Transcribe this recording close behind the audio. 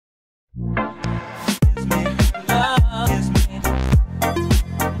So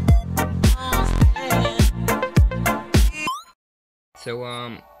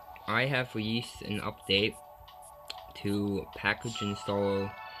I have released an update to Package Installer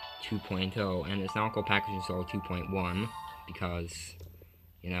 2.0, and it's now called Package Installer 2.1 because,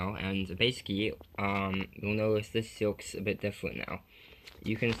 and basically, you'll notice this looks a bit different now.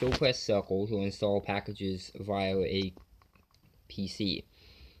 You can still press circle to install packages via a PC.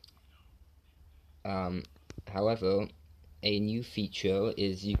 However, a new feature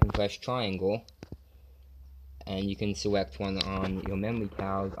is you can press triangle and you can select one on your memory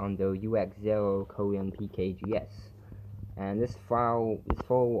card under UX0:PKGS. And this file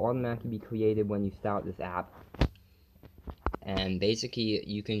will automatically be created when you start this app. And basically,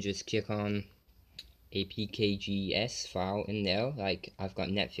 you can just click on a PKGS file in there, like I've got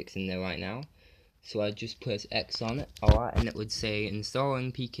Netflix in there right now. So I just press X on it, alright, and it would say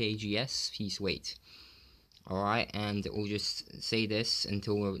installing PKGS, please wait. Alright, and it will just say this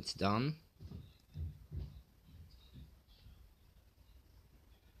until it's done.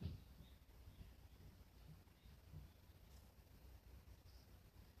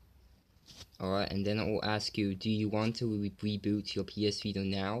 Alright, and then it will ask you, do you want to reboot your PS Vita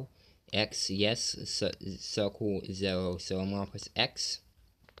now? X, yes, circle 0. So I'm going to press X.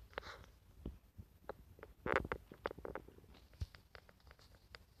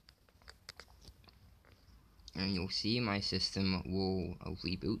 And you'll see my system will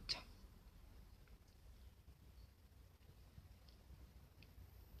reboot.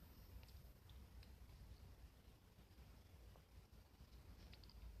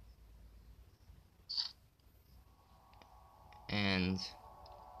 And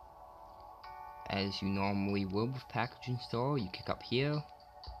as you normally would with package install, you click up here,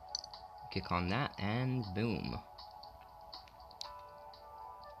 click on that, and boom.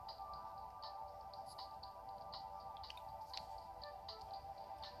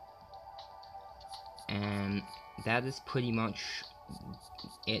 And that is pretty much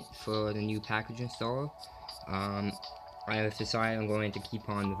it for the new package installer. I have decided I'm going to keep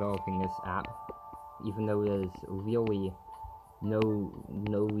on developing this app, even though there's really no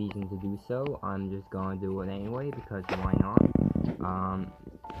reason to do so. I'm just gonna do it anyway because why not?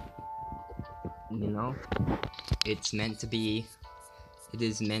 It's meant to be. It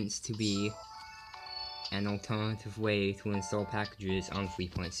is meant to be an alternative way to install packages on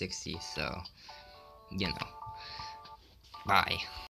 3.60. So, bye.